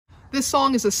This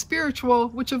song is a spiritual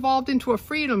which evolved into a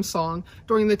freedom song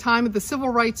during the time of the civil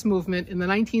rights movement in the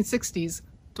 1960s,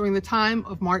 during the time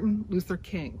of Martin Luther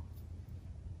King.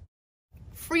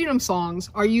 Freedom songs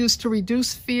are used to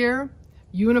reduce fear,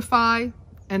 unify,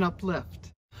 and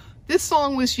uplift. This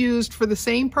song was used for the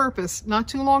same purpose not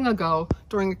too long ago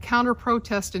during a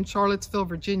counter-protest in Charlottesville,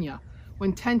 Virginia,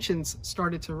 when tensions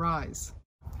started to rise.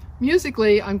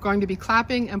 Musically, I'm going to be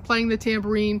clapping and playing the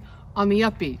tambourine on the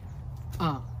upbeat.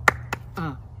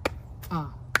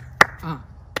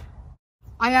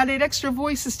 I added extra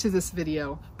voices to this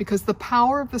video because the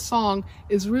power of the song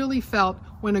is really felt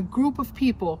when a group of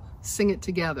people sing it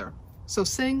together. So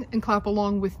sing and clap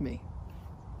along with me.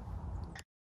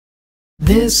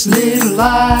 This little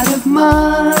light of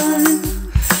mine,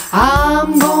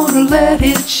 I'm gonna let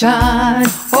it shine.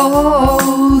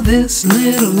 Oh, this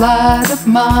little light of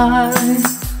mine,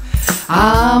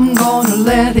 I'm gonna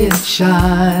let it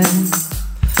shine.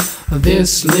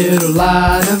 This little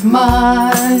light of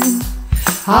mine,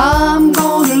 I'm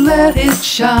gonna let it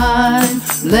shine,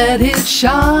 let it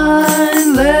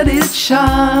shine, let it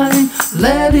shine,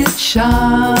 let it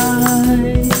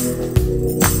shine.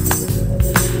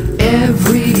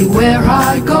 Everywhere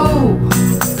I go,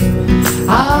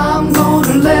 I'm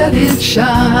gonna let it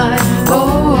shine.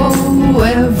 Oh,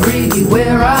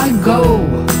 everywhere I go,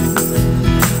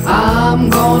 I'm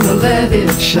gonna let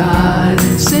it shine.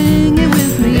 Sing it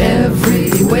with me.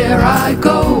 Everywhere I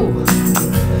go,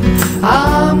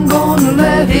 I'm gonna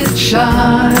let it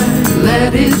shine,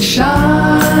 let it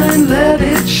shine, let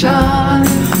it shine,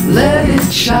 let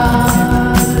it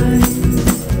shine.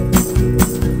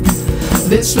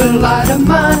 This little light of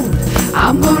mine,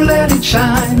 I'm gonna let it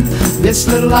shine. This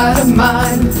little light of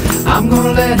mine, I'm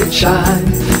gonna let it shine.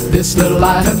 This little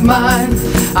light of mine,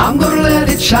 I'm gonna let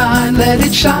it shine, let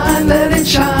it shine, let it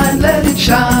shine, let it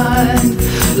shine.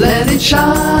 Let it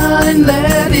shine,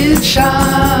 let it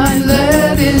shine,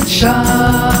 let it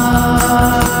shine.